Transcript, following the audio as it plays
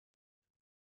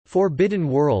Forbidden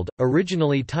World,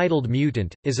 originally titled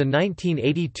Mutant, is a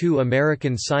 1982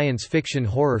 American science fiction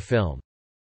horror film.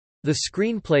 The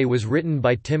screenplay was written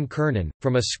by Tim Kernan,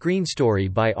 from a screenstory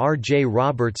by R. J.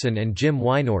 Robertson and Jim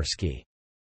Wynorski.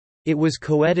 It was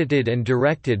co-edited and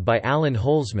directed by Alan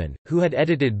Holzman, who had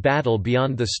edited Battle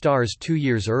Beyond the Stars 2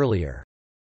 years earlier.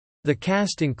 The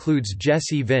cast includes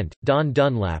Jesse Vint, Don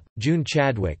Dunlap, June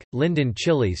Chadwick, Lyndon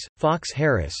Chiles, Fox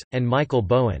Harris, and Michael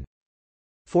Bowen.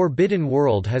 Forbidden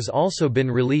World has also been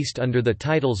released under the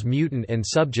titles Mutant and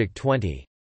Subject 20.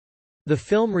 The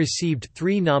film received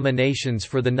 3 nominations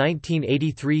for the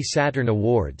 1983 Saturn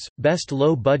Awards: Best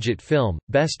Low-Budget Film,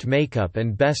 Best Makeup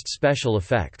and Best Special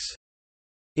Effects.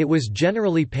 It was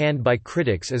generally panned by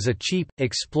critics as a cheap,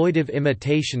 exploitive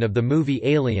imitation of the movie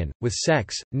Alien, with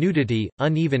sex, nudity,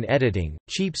 uneven editing,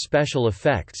 cheap special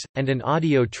effects, and an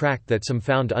audio track that some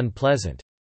found unpleasant.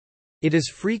 It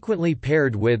is frequently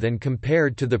paired with and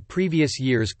compared to the previous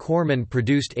year's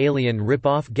Corman-produced Alien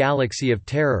rip-off Galaxy of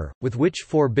Terror, with which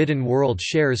Forbidden World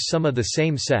shares some of the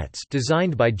same sets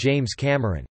designed by James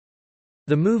Cameron.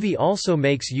 The movie also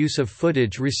makes use of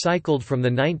footage recycled from the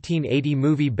 1980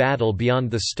 movie Battle Beyond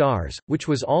the Stars, which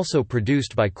was also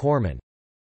produced by Corman.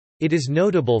 It is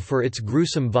notable for its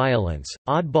gruesome violence.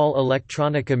 Oddball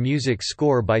electronica music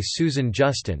score by Susan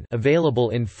Justin, available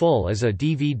in full as a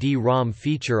DVD-ROM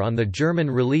feature on the German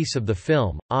release of the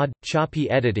film, odd, choppy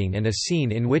editing and a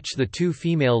scene in which the 2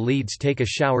 female leads take a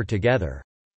shower together.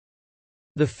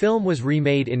 The film was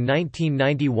remade in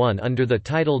 1991 under the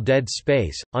title Dead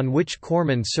Space, on which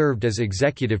Corman served as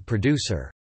executive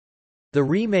producer. The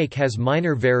remake has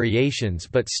minor variations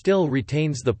but still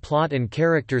retains the plot and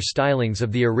character stylings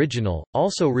of the original,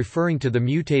 also referring to the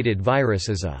mutated virus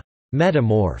as a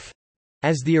metamorph,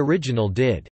 as the original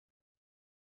did.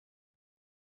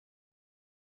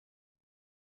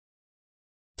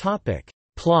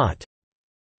 Plot.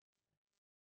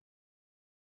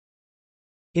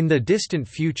 In the distant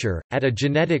future, at a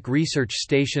genetic research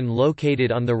station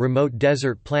located on the remote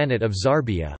desert planet of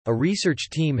Zarbia, a research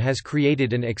team has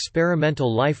created an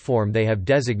experimental lifeform they have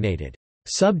designated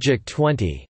Subject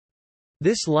 20.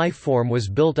 This lifeform was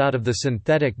built out of the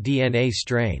synthetic DNA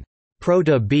strain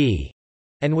Proto-B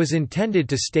and was intended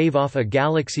to stave off a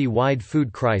galaxy-wide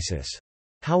food crisis.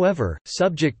 However,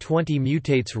 Subject 20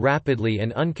 mutates rapidly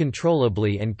and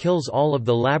uncontrollably and kills all of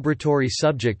the laboratory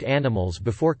subject animals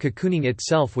before cocooning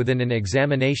itself within an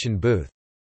examination booth.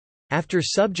 After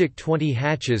Subject 20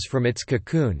 hatches from its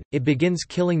cocoon, it begins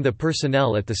killing the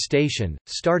personnel at the station,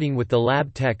 starting with the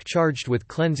lab tech charged with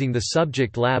cleansing the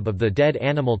subject lab of the dead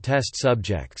animal test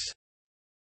subjects.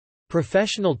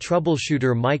 Professional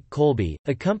troubleshooter Mike Colby,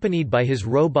 accompanied by his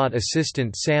robot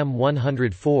assistant Sam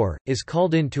 104, is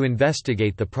called in to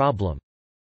investigate the problem.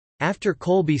 After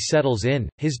Colby settles in,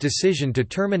 his decision to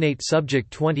terminate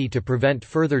Subject 20 to prevent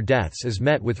further deaths is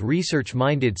met with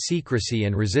research-minded secrecy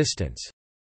and resistance.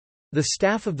 The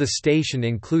staff of the station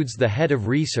includes the head of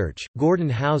research, Gordon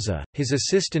Hauser, his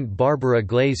assistant Barbara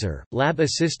Glazer, lab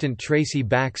assistant Tracy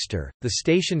Baxter, the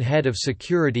station head of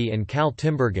security and Cal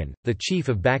Timbergen, the chief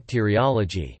of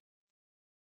bacteriology.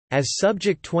 As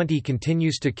Subject 20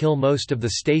 continues to kill most of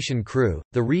the station crew,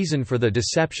 the reason for the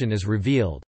deception is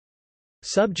revealed.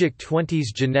 Subject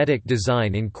 20's genetic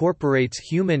design incorporates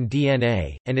human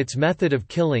DNA, and its method of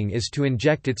killing is to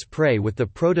inject its prey with the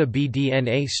Proto-B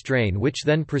DNA strain, which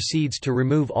then proceeds to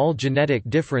remove all genetic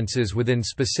differences within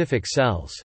specific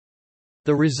cells.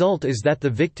 The result is that the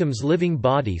victim's living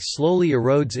body slowly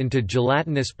erodes into a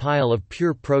gelatinous pile of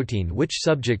pure protein which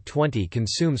Subject 20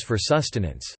 consumes for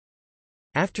sustenance.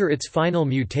 After its final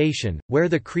mutation, where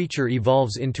the creature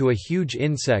evolves into a huge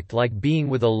insect-like being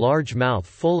with a large mouth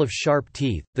full of sharp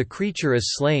teeth, the creature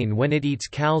is slain when it eats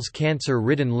Cal's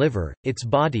cancer-ridden liver, its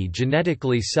body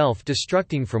genetically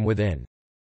self-destructing from within.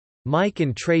 Mike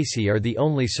and Tracy are the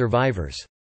only survivors.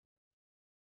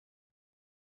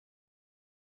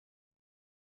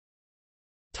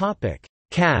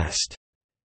 Cast.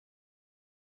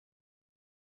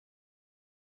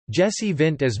 Jesse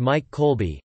Vint as Mike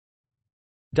Colby,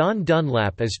 Don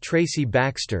Dunlap as Tracy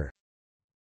Baxter,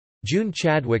 June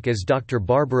Chadwick as Dr.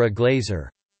 Barbara Glazer,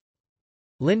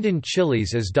 Lyndon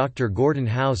Chiles as Dr. Gordon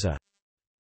Hauser,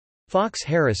 Fox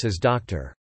Harris as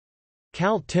Dr.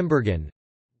 Cal Timbergen,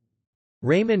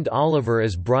 Raymond Oliver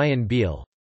as Brian Beale,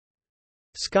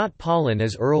 Scott Pollan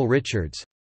as Earl Richards,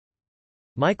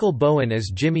 Michael Bowen as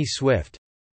Jimmy Swift,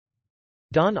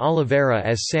 Don Oliveira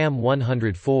as Sam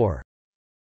 104.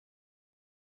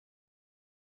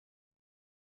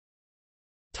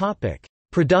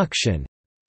 Production.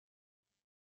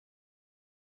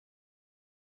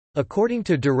 According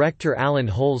to director Alan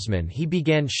Holzman, he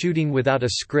began shooting without a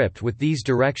script with these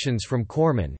directions from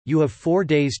Corman: "You have 4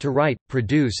 days to write,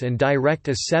 produce and direct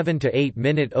a 7 to 8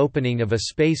 minute opening of a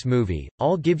space movie.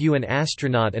 I'll give you an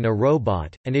astronaut and a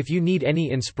robot, and if you need any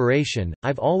inspiration,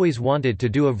 I've always wanted to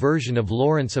do a version of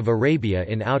Lawrence of Arabia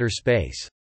in outer space."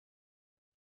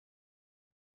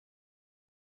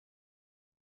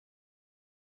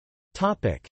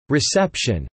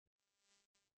 Reception.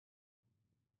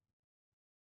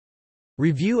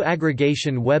 Review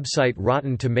aggregation website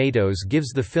Rotten Tomatoes gives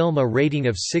the film a rating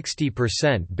of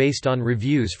 60% based on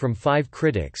reviews from 5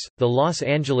 critics. The Los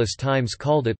Angeles Times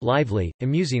called it lively,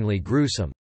 amusingly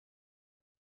gruesome.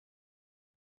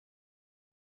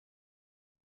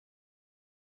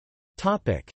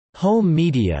 Topic: Home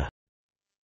media.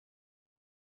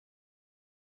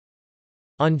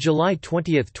 On July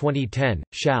 20, 2010,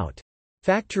 Shout!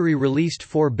 Factory released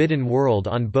Forbidden World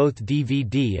on both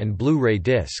DVD and Blu-ray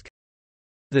disc.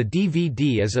 The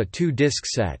DVD is a 2-disc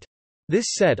set.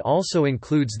 This set also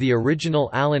includes the original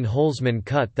Alan Holzman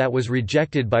cut that was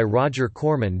rejected by Roger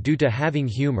Corman due to having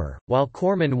humor, while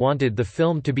Corman wanted the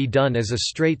film to be done as a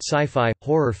straight sci-fi,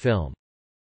 horror film.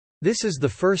 This is the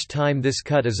first time this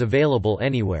cut is available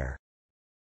anywhere.